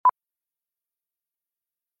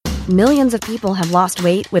Millions of people have lost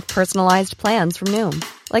weight with personalized plans from Noom.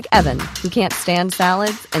 Like Evan, who can't stand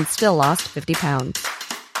salads and still lost 50 pounds.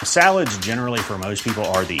 Salads generally for most people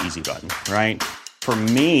are the easy button, right? For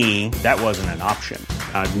me, that wasn't an option.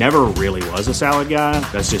 I never really was a salad guy.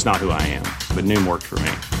 That's just not who I am. But Noom worked for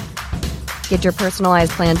me. Get your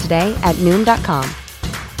personalized plan today at Noom.com.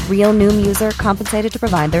 Real Noom user compensated to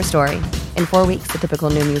provide their story. In 4 weeks, the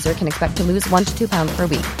typical Noom user can expect to lose 1 to 2 pounds per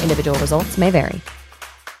week. Individual results may vary.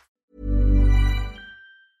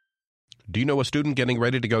 Do you know a student getting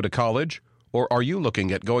ready to go to college? Or are you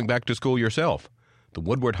looking at going back to school yourself? The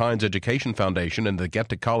Woodward Hines Education Foundation and the Get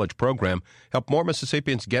to College program help more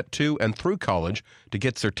Mississippians get to and through college to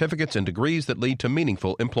get certificates and degrees that lead to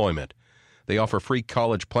meaningful employment. They offer free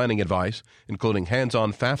college planning advice, including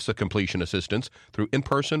hands-on FAFSA completion assistance through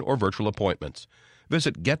in-person or virtual appointments.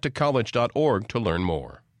 Visit gettocollege.org to learn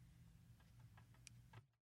more.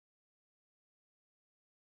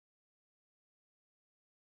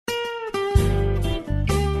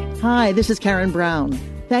 Hi, this is Karen Brown.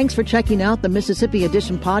 Thanks for checking out the Mississippi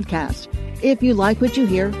Edition podcast. If you like what you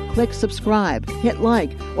hear, click subscribe, hit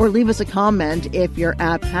like, or leave us a comment if your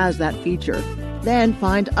app has that feature. Then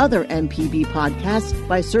find other MPB podcasts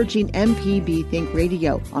by searching MPB Think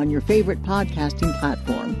Radio on your favorite podcasting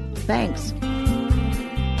platform. Thanks.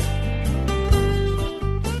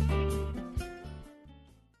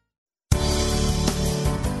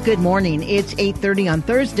 Good morning. It's 8:30 on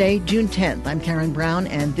Thursday, June 10th. I'm Karen Brown,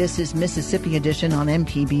 and this is Mississippi Edition on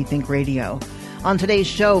MPB Think Radio. On today's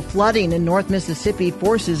show, flooding in North Mississippi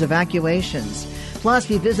forces evacuations. Plus,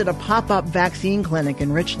 we visit a pop-up vaccine clinic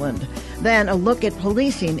in Richland. Then, a look at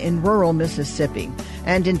policing in rural Mississippi.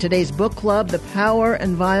 And in today's book club, the power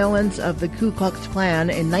and violence of the Ku Klux Klan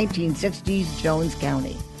in 1960s Jones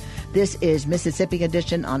County. This is Mississippi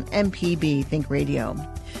Edition on MPB Think Radio.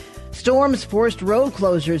 Storms forced road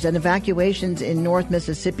closures and evacuations in North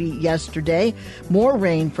Mississippi yesterday. More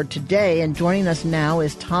rain for today, and joining us now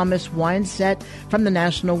is Thomas Wineset from the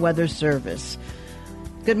National Weather Service.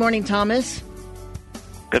 Good morning, Thomas.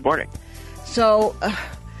 Good morning. So,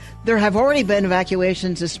 there have already been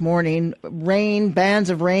evacuations this morning. Bands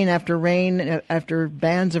of rain after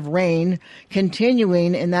bands of rain,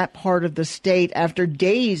 continuing in that part of the state after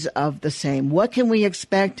days of the same. What can we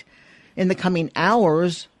expect in the coming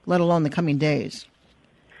hours, let alone the coming days?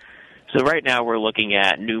 So right now we're looking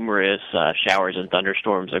at numerous showers and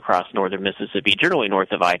thunderstorms across northern Mississippi, generally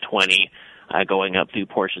north of I-20, going up through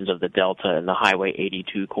portions of the Delta and the Highway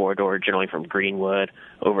 82 corridor, generally from Greenwood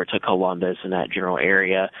over to Columbus in that general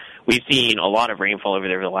area. We've seen a lot of rainfall over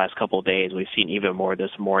there the last couple of days. We've seen even more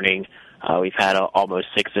this morning. We've had almost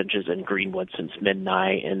 6 inches in Greenwood since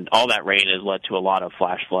midnight, and all that rain has led to a lot of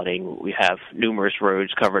flash flooding. We have numerous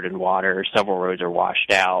roads covered in water. Several roads are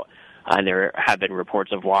washed out, and there have been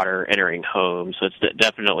reports of water entering homes. So it's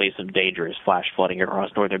definitely some dangerous flash flooding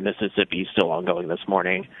across northern Mississippi still ongoing this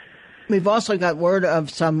morning. We've also got word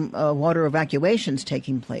of some water evacuations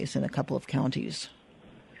taking place in a couple of counties.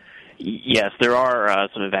 Yes, there are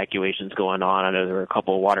some evacuations going on. I know there were a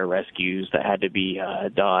couple of water rescues that had to be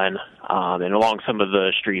done. And along some of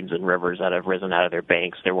the streams and rivers that have risen out of their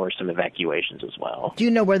banks, there were some evacuations as well. Do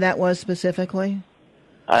you know where that was specifically?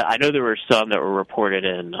 I know there were some that were reported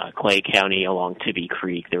in Clay County along Tibby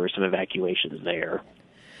Creek. There were some evacuations there.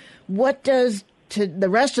 What does the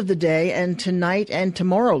rest of the day and tonight and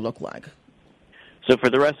tomorrow look like? So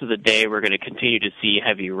for the rest of the day, we're going to continue to see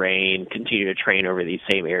heavy rain, continue to train over these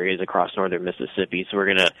same areas across northern Mississippi. So we're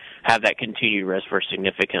going to have that continued risk for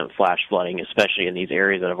significant flash flooding, especially in these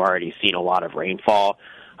areas that have already seen a lot of rainfall.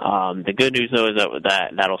 The good news, though, is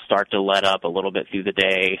that'll start to let up a little bit through the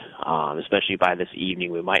day, especially by this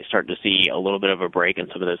evening. We might start to see a little bit of a break in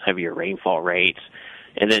some of those heavier rainfall rates.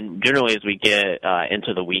 And then generally as we get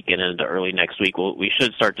into the weekend and into early next week, we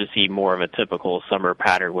should start to see more of a typical summer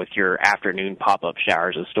pattern with your afternoon pop-up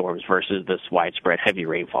showers and storms versus this widespread heavy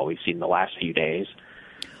rainfall we've seen the last few days.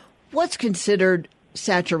 What's considered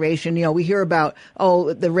saturation? You know, we hear about,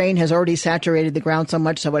 the rain has already saturated the ground so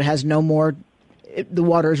much so it has no more, the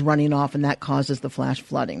water is running off and that causes the flash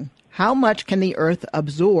flooding. How much can the earth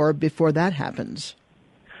absorb before that happens?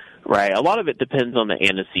 Right. A lot of it depends on the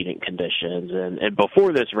antecedent conditions. And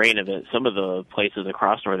before this rain event, some of the places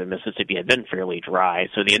across northern Mississippi had been fairly dry.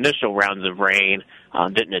 So the initial rounds of rain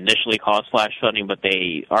didn't initially cause flash flooding, but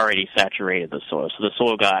they already saturated the soil. So the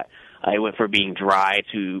soil it went from being dry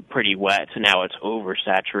to pretty wet to now it's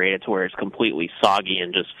oversaturated to where it's completely soggy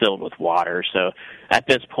and just filled with water. So at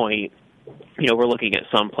this point, we're looking at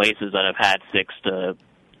some places that have had 6 to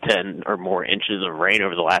 10 or more inches of rain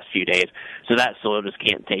over the last few days. So that soil just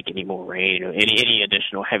can't take any more rain. Any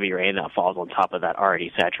additional heavy rain that falls on top of that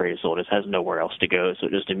already saturated soil just has nowhere else to go, so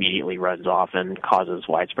it just immediately runs off and causes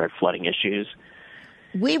widespread flooding issues.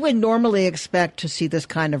 We would normally expect to see this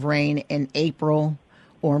kind of rain in April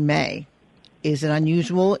or May. Is it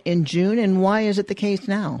unusual in June, and why is it the case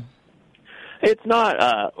now? It's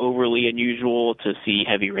not overly unusual to see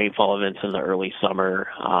heavy rainfall events in the early summer.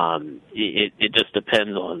 It just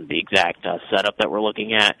depends on the exact setup that we're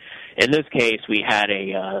looking at. In this case, we had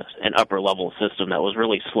an upper level system that was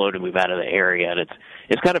really slow to move out of the area, and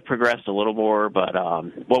it's kind of progressed a little more. But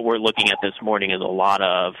what we're looking at this morning is a lot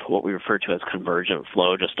of what we refer to as convergent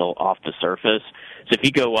flow, just off the surface. So if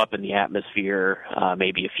you go up in the atmosphere,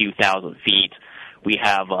 maybe a few thousand feet, we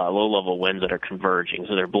have low-level winds that are converging,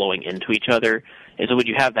 so they're blowing into each other. And so when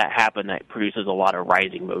you have that happen, that produces a lot of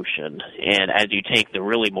rising motion. And as you take the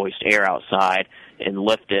really moist air outside and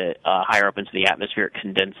lift it higher up into the atmosphere, it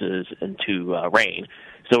condenses into rain.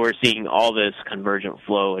 So we're seeing all this convergent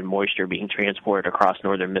flow and moisture being transported across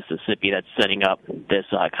northern Mississippi that's setting up this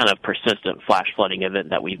kind of persistent flash flooding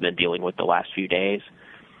event that we've been dealing with the last few days.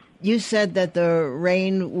 You said that the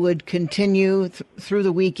rain would continue through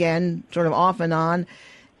the weekend, sort of off and on.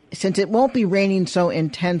 Since it won't be raining so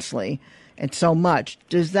intensely and so much,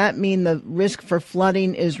 does that mean the risk for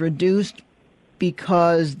flooding is reduced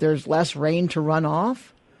because there's less rain to run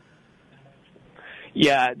off?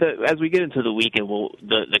 Yeah, as we get into the weekend,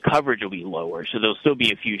 the coverage will be lower. So there'll still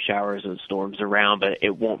be a few showers and storms around, but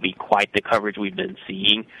it won't be quite the coverage we've been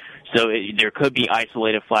seeing. So there could be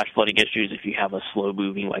isolated flash flooding issues if you have a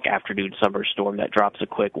slow-moving, like afternoon summer storm that drops a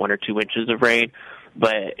quick 1 or 2 inches of rain.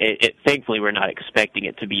 But thankfully, we're not expecting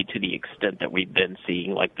it to be to the extent that we've been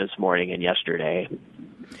seeing, like this morning and yesterday.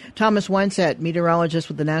 Thomas Weinset, meteorologist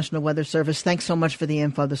with the National Weather Service, thanks so much for the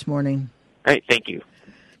info this morning. All right, thank you.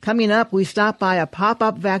 Coming up, we stop by a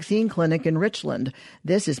pop-up vaccine clinic in Richland.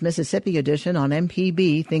 This is Mississippi Edition on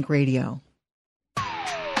MPB Think Radio.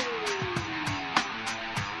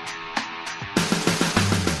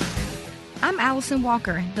 I'm Allison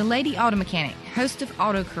Walker, the Lady Auto Mechanic, host of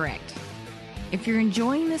AutoCorrect. If you're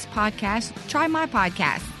enjoying this podcast, try my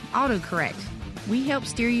podcast, AutoCorrect. We help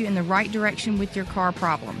steer you in the right direction with your car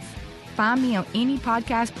problems. Find me on any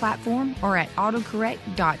podcast platform or at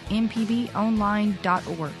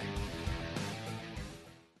autocorrect.mpbonline.org.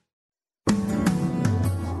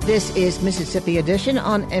 This is Mississippi Edition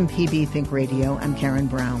on MPB Think Radio. I'm Karen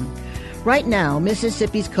Brown. Right now,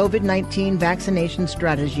 Mississippi's COVID-19 vaccination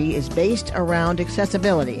strategy is based around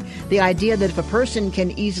accessibility. The idea that if a person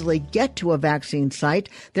can easily get to a vaccine site,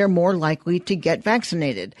 they're more likely to get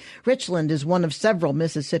vaccinated. Richland is one of several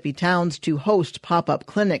Mississippi towns to host pop-up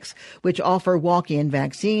clinics, which offer walk-in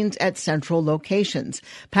vaccines at central locations.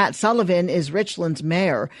 Pat Sullivan is Richland's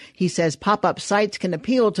mayor. He says pop-up sites can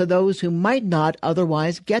appeal to those who might not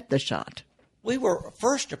otherwise get the shot. We were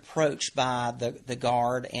first approached by the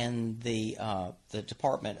Guard and the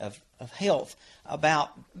Department of Health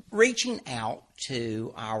about reaching out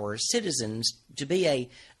to our citizens to be a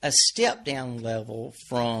step down level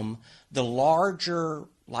from the larger,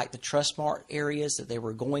 like the Trust Mart areas that they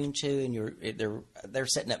were going to, and they're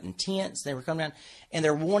setting up in tents. They were coming down, and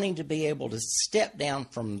they're wanting to be able to step down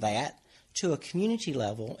from that to a community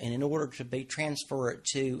level, and in order to transfer it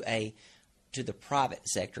to the private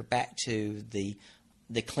sector, back to the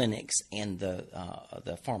clinics and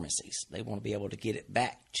the pharmacies. They want to be able to get it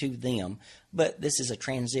back to them, but this is a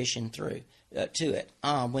transition through to it.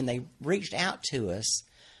 When they reached out to us,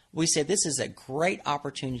 we said this is a great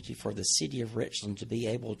opportunity for the city of Richland to be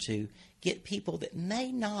able to get people that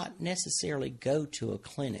may not necessarily go to a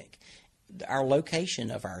clinic. Our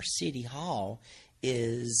location of our city hall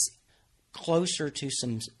is closer to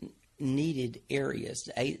some needed areas,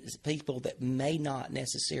 people that may not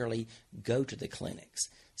necessarily go to the clinics.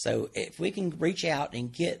 So if we can reach out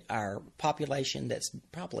and get our population that's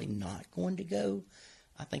probably not going to go,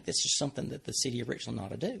 I think that's just something that the city of Richland ought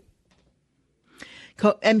to do.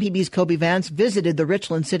 MPB's Kobe Vance visited the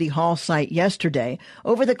Richland City Hall site yesterday.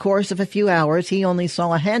 Over the course of a few hours, he only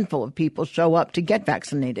saw a handful of people show up to get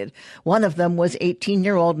vaccinated. One of them was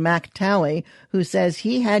 18-year-old Mac Talley, who says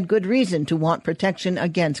he had good reason to want protection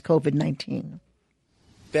against COVID-19.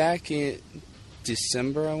 Back in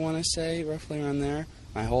December, I want to say, roughly around there,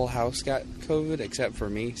 my whole house got COVID except for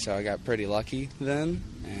me, so I got pretty lucky then.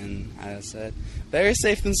 And I said, better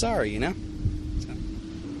safe than sorry, you know?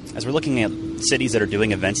 As we're looking at cities that are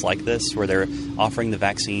doing events like this, where they're offering the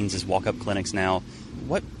vaccines as walk-up clinics now,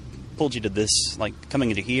 what pulled you to this, like coming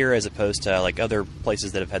into here as opposed to like other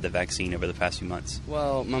places that have had the vaccine over the past few months?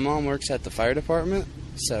 Well, my mom works at the fire department,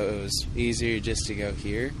 so it was easier just to go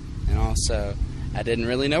here. And also, I didn't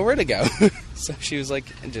really know where to go. So she was like,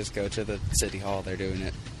 just go to the city hall, they're doing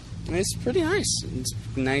it. And it's pretty nice. It's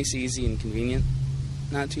nice, easy, and convenient.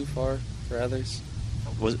 Not too far for others.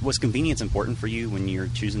 Was convenience important for you when you're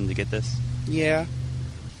choosing to get this? Yeah.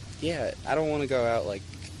 I don't want to go out like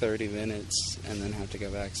 30 minutes and then have to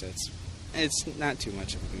go back, so it's not too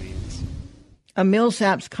much of a convenience. A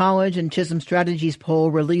Millsaps College and Chisholm Strategies poll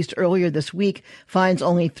released earlier this week finds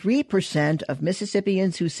only 3% of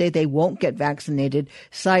Mississippians who say they won't get vaccinated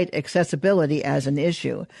cite accessibility as an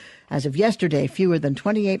issue. As of yesterday, fewer than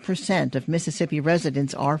 28% of Mississippi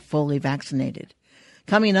residents are fully vaccinated.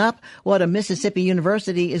 Coming up, what a Mississippi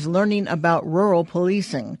university is learning about rural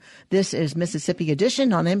policing. This is Mississippi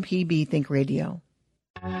Edition on MPB Think Radio.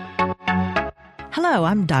 Hello,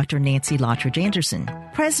 I'm Dr. Nancy Lottridge Anderson,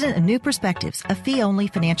 president of New Perspectives, a fee-only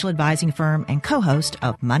financial advising firm and co-host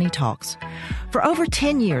of Money Talks. For over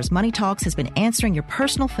 10 years, Money Talks has been answering your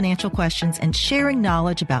personal financial questions and sharing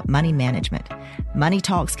knowledge about money management. Money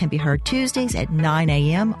Talks can be heard Tuesdays at 9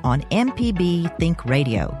 a.m. on MPB Think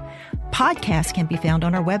Radio. Podcasts can be found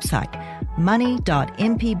on our website,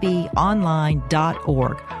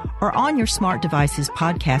 money.mpbonline.org, or on your smart device's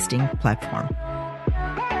podcasting platform.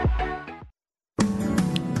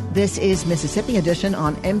 This is Mississippi Edition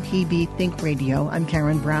on MPB Think Radio. I'm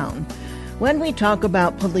Karen Brown. When we talk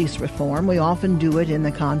about police reform, we often do it in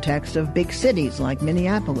the context of big cities like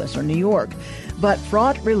Minneapolis or New York. But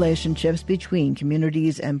fraught relationships between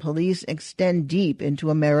communities and police extend deep into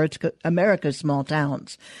America's small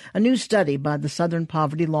towns. A new study by the Southern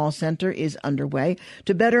Poverty Law Center is underway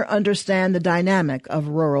to better understand the dynamic of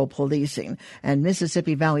rural policing, and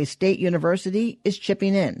Mississippi Valley State University is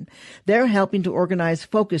chipping in. They're helping to organize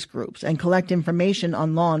focus groups and collect information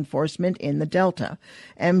on law enforcement in the Delta.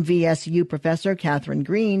 MVSU professor Catherine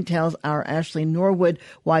Green tells our Ashley Norwood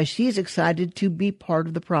why she's excited to be part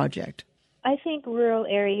of the project. I think rural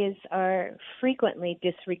areas are frequently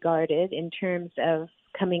disregarded in terms of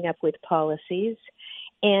coming up with policies,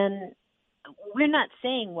 and we're not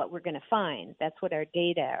saying what we're going to find. That's what our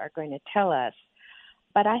data are going to tell us.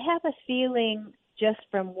 But I have a feeling, just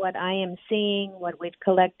from what I am seeing, what we've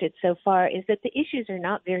collected so far, is that the issues are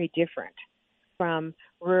not very different from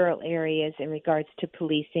rural areas in regards to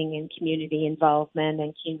policing and community involvement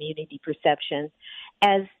and community perception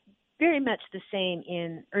as very much the same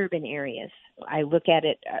in urban areas. I look at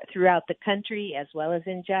it throughout the country as well as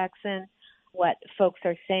in Jackson, what folks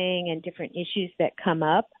are saying and different issues that come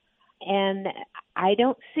up. And I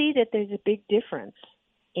don't see that there's a big difference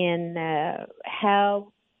in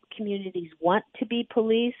how communities want to be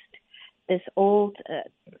policed. This old,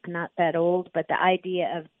 not that old, but the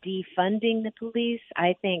idea of defunding the police,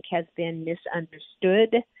 I think, has been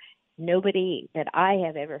misunderstood. Nobody that I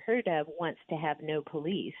have ever heard of wants to have no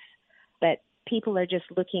police. But people are just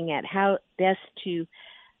looking at how best to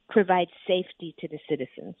provide safety to the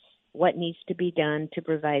citizens, what needs to be done to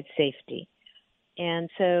provide safety.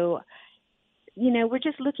 And so, we're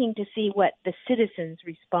just looking to see what the citizens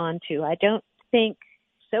respond to. I don't think,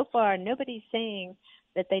 so far, nobody's saying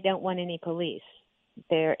that they don't want any police.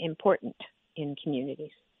 They're important in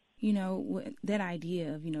communities. That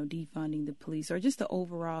idea of, defunding the police, or just the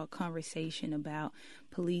overall conversation about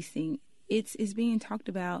policing, it's being talked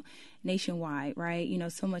about nationwide, right?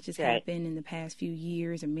 So much has happened in the past few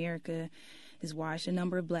years. America has watched a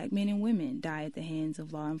number of black men and women die at the hands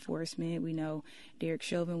of law enforcement. We know Derek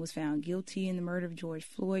Chauvin was found guilty in the murder of George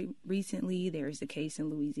Floyd recently. There's the case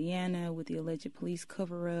in Louisiana with the alleged police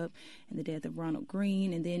cover-up and the death of Ronald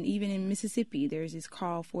Green. And then even in Mississippi, there's this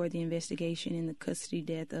call for the investigation in the custody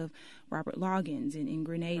death of Robert Loggins in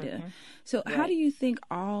Grenada. Mm-hmm. So how do you think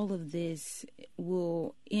all of this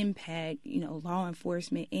will impact, law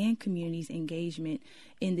enforcement and communities' engagement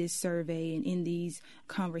in this survey and in these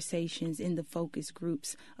conversations in the focus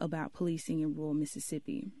groups about policing in rural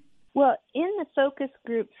Mississippi? Well, in the focus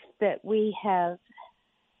groups that we have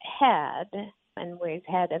had, and we've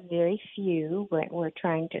had a very few, we're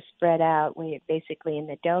trying to spread out, we're basically in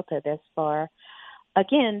the Delta thus far.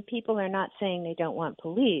 Again, people are not saying they don't want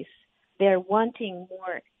police. They're wanting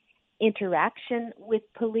more interaction with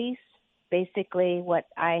police. Basically, what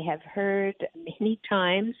I have heard many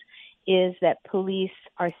times is that police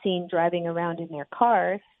are seen driving around in their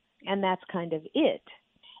cars, and that's kind of it.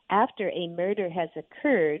 After a murder has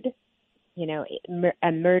occurred,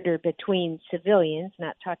 a murder between civilians,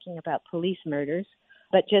 not talking about police murders,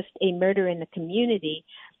 but just a murder in the community,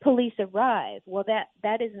 police arrive. Well,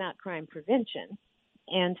 that is not crime prevention.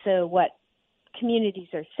 And so what communities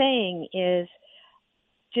are saying is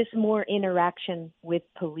just more interaction with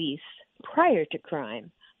police prior to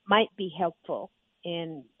crime might be helpful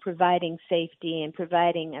in providing safety and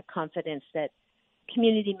providing a confidence that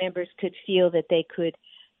community members could feel that they could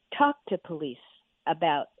talk to police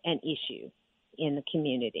about an issue in the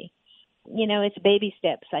community. You know, it's baby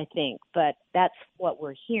steps, I think, but that's what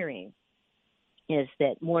we're hearing, is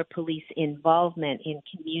that more police involvement in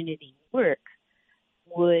community work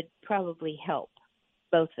would probably help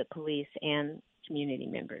both the police and community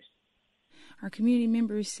members. Are community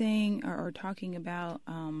members saying or talking about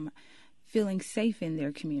feeling safe in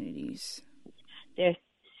their communities? They're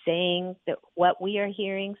saying that what we are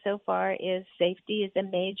hearing so far is safety is a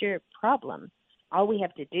major problem. All we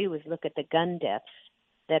have to do is look at the gun deaths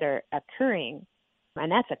that are occurring,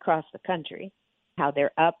 and that's across the country, how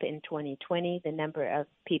they're up in 2020, the number of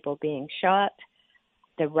people being shot,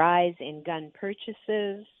 the rise in gun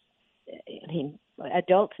purchases, I mean,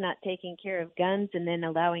 adults not taking care of guns and then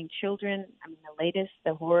allowing children. I mean, the latest,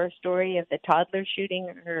 the horror story of the toddler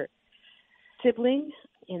shooting her sibling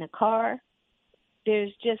in a car.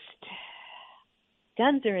 There's just,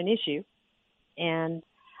 guns are an issue. And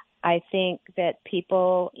I think that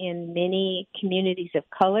people in many communities of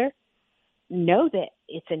color know that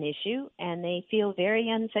it's an issue and they feel very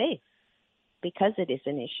unsafe because it is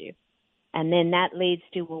an issue. And then that leads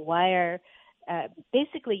to, well, why are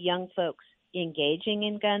basically young folks engaging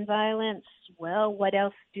in gun violence? Well, what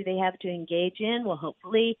else do they have to engage in? Well,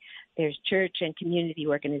 hopefully there's church and community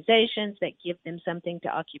organizations that give them something to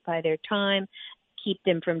occupy their time, keep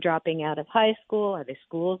them from dropping out of high school. Are the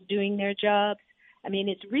schools doing their jobs? I mean,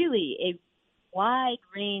 it's really a wide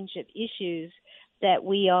range of issues that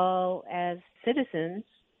we all as citizens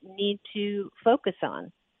need to focus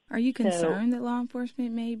on. Are you concerned that law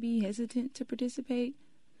enforcement may be hesitant to participate?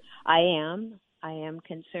 I am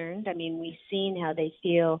concerned. I mean, we've seen how they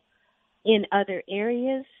feel in other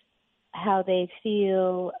areas, how they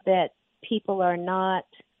feel that people are not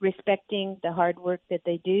respecting the hard work that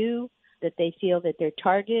they do, that they feel that they're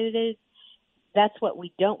targeted. That's what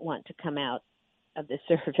we don't want to come out of the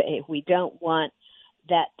survey. We don't want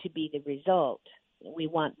that to be the result. We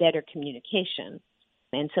want better communication.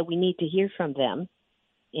 And so we need to hear from them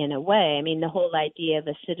in a way. I mean, the whole idea of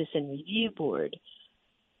a citizen review board,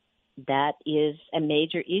 that is a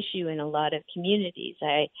major issue in a lot of communities.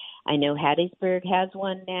 I know Hattiesburg has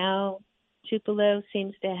one now. Tupelo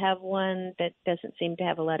seems to have one that doesn't seem to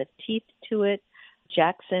have a lot of teeth to it.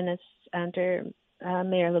 Jackson is under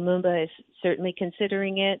Mayor Lumumba is certainly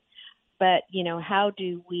considering it. But, you know, how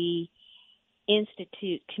do we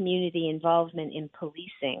institute community involvement in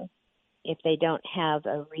policing if they don't have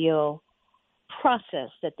a real process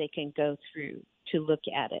that they can go through to look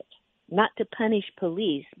at it? Not to punish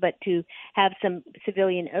police, but to have some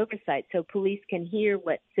civilian oversight so police can hear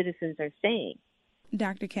what citizens are saying.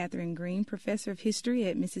 Dr. Catherine Green, Professor of History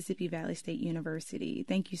at Mississippi Valley State University.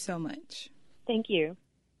 Thank you so much. Thank you.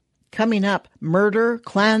 Coming up, murder,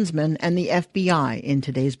 Klansmen, and the FBI in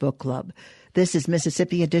today's book club. This is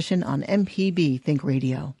Mississippi Edition on MPB Think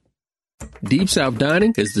Radio. Deep South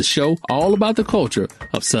Dining is the show all about the culture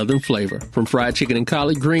of Southern flavor, from fried chicken and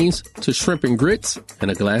collard greens to shrimp and grits and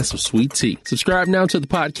a glass of sweet tea. Subscribe now to the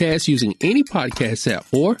podcast using any podcast app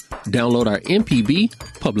or download our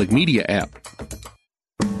MPB public media app.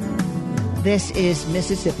 This is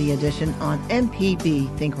Mississippi Edition on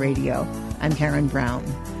MPB Think Radio. I'm Karen Brown.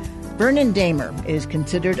 Vernon Dahmer is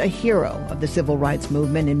considered a hero of the civil rights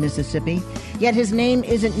movement in Mississippi, yet his name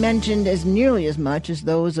isn't mentioned as nearly as much as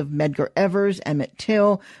those of Medgar Evers, Emmett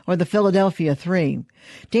Till, or the Philadelphia Three.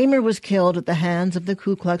 Dahmer was killed at the hands of the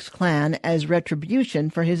Ku Klux Klan as retribution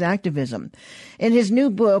for his activism. In his new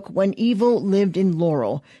book, When Evil Lived in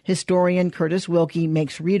Laurel, historian Curtis Wilkie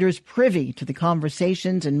makes readers privy to the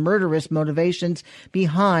conversations and murderous motivations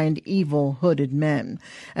behind evil hooded men.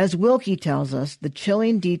 As Wilkie tells us, the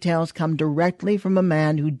chilling details come directly from a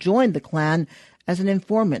man who joined the Klan as an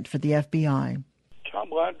informant for the FBI. Tom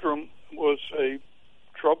Landrum was a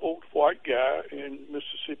troubled white guy in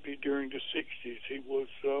Mississippi during the 60s. He was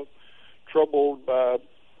troubled by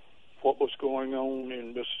what was going on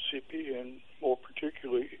in Mississippi, and more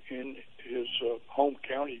particularly in his home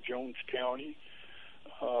county, Jones County.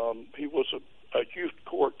 He was a youth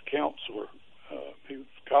court counselor. He was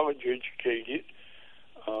college educated,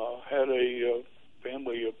 had a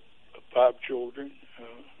family of 5 children,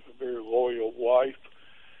 a very loyal wife,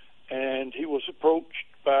 and he was approached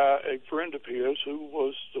by a friend of his who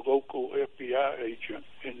was the local FBI agent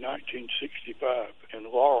in 1965 in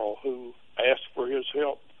Laurel, who asked for his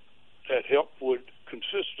help. That help would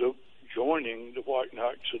consist of joining the White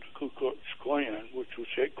Knights of the Ku Klux Klan, which was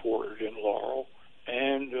headquartered in Laurel,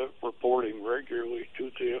 and reporting regularly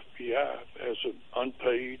to the FBI as an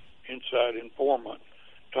unpaid inside informant.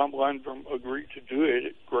 Tom Landrum agreed to do it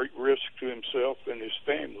at great risk to himself and his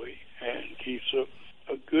family, and he's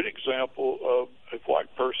a good example of a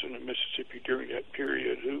white person in Mississippi during that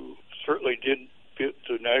period who certainly didn't fit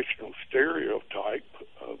the national stereotype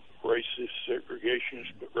of racist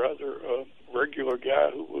segregationist, but rather a regular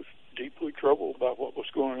guy who was deeply troubled by what was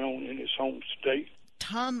going on in his home state.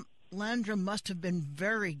 Tom Landrum must have been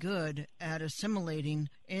very good at assimilating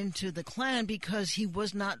into the Klan because he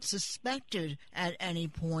was not suspected at any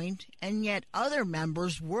point, and yet other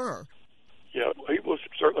members were. Yeah, he was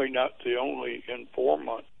certainly not the only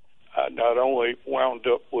informant. I not only wound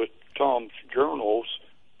up with Tom's journals,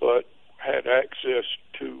 but had access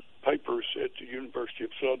to papers at the University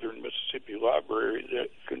of Southern Mississippi Library that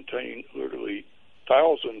contained literally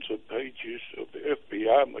thousands of pages of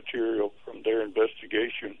FBI material from their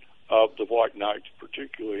investigation of the White Knights,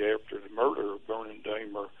 particularly after the murder of Vernon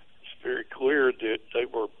Damer. It's very clear that they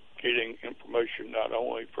were getting information not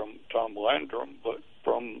only from Tom Landrum, but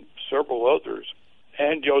from several others.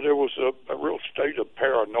 And, there was a real state of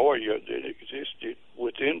paranoia that existed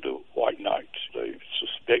within the White Knights. They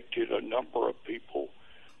suspected a number of people.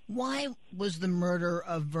 Why was the murder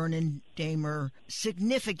of Vernon Damer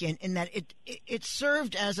significant in that it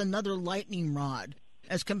served as another lightning rod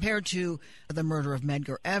as compared to the murder of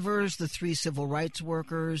Medgar Evers, the 3 civil rights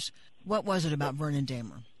workers? What was it about Vernon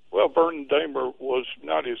Damer? Well, Vernon Damer was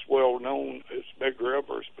not as well known as Medgar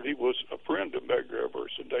Evers, but he was a friend of Medgar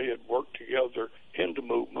Evers, and they had worked together in the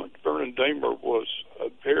movement. Vernon Damer was a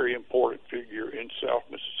very important figure in South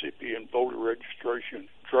Mississippi in voter registration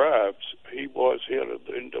drives. He was head of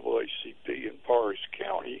the NAACP in Forrest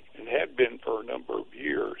County and had been for a number of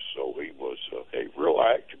years, so he was a real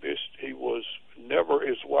activist. He was never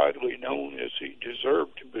as widely known as he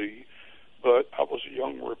deserved to be, but I was a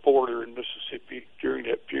young reporter in Mississippi during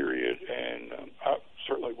that period, and I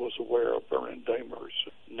certainly was aware of Vernon Damer's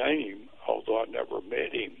name, although I never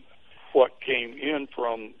met him. What came in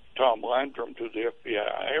from Tom Landrum to the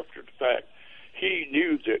FBI after the fact, he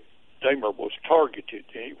knew that Damer was targeted,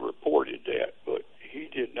 and he reported that, but he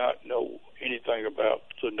did not know anything about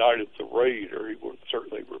the night of the raid, or he would have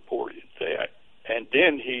certainly reported that. And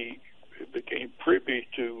then he became privy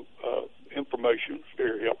to information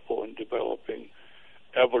very helpful in developing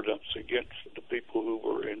evidence against the people who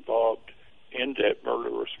were involved in that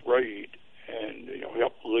murderous raid, and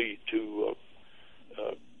helped lead to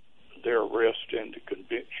their arrest and the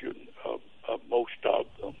conviction of most of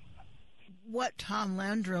them. What Tom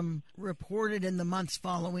Landrum reported in the months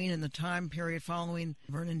following, in the time period following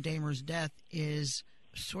Vernon Damer's death, is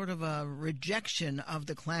sort of a rejection of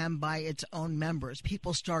the Klan by its own members.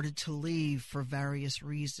 People started to leave for various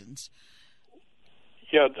reasons.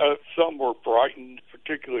 Yeah, some were frightened,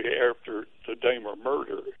 particularly after the Damer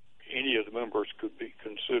murder. Any of the members could be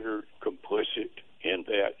considered complicit in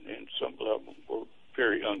that, and some of them were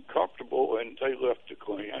very uncomfortable, and they left the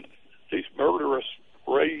Klan. These murderous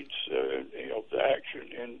raids, the action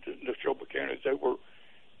in Neshoba County, they were,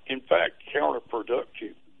 in fact,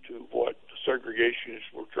 counterproductive to what the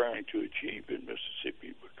segregationists were trying to achieve in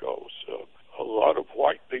Mississippi, because a lot of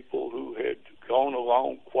white people who had gone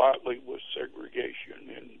along quietly with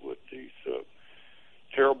segregation and with these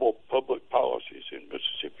terrible public policies in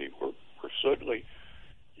Mississippi were suddenly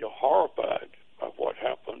horrified by what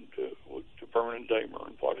happened to Vernon Damer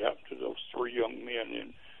and what happened to those 3 young men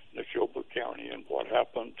in Neshoba County and what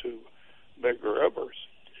happened to Medgar Evers.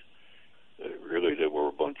 Really, there were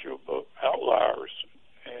a bunch of outliers,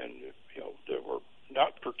 and they were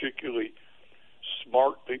not particularly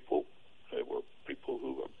smart people. They were people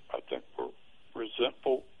who I think were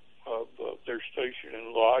resentful of their station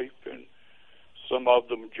in life, and some of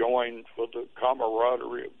them joined for the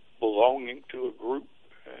camaraderie of belonging to a group,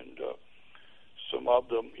 and some of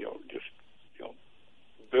them, just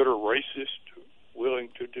bitter racist, willing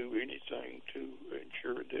to do anything to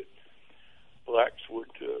ensure that blacks would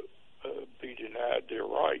be denied their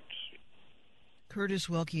rights. Curtis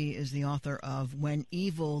Wilkie is the author of When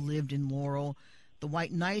Evil Lived in Laurel, The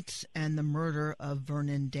White Knights and the Murder of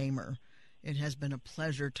Vernon Damer. It has been a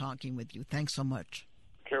pleasure talking with you. Thanks so much.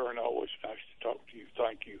 Karen, always nice to talk to you.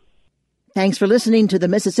 Thank you. Thanks for listening to the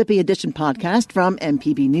Mississippi Edition podcast from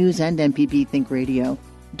MPB News and MPB Think Radio.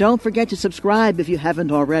 Don't forget to subscribe if you haven't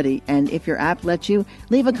already, and if your app lets you,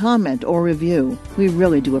 leave a comment or review. We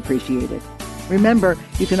really do appreciate it. Remember,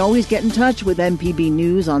 you can always get in touch with MPB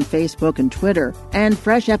News on Facebook and Twitter, and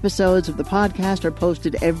fresh episodes of the podcast are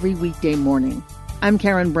posted every weekday morning. I'm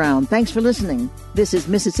Karen Brown. Thanks for listening. This is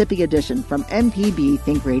Mississippi Edition from MPB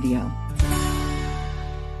Think Radio.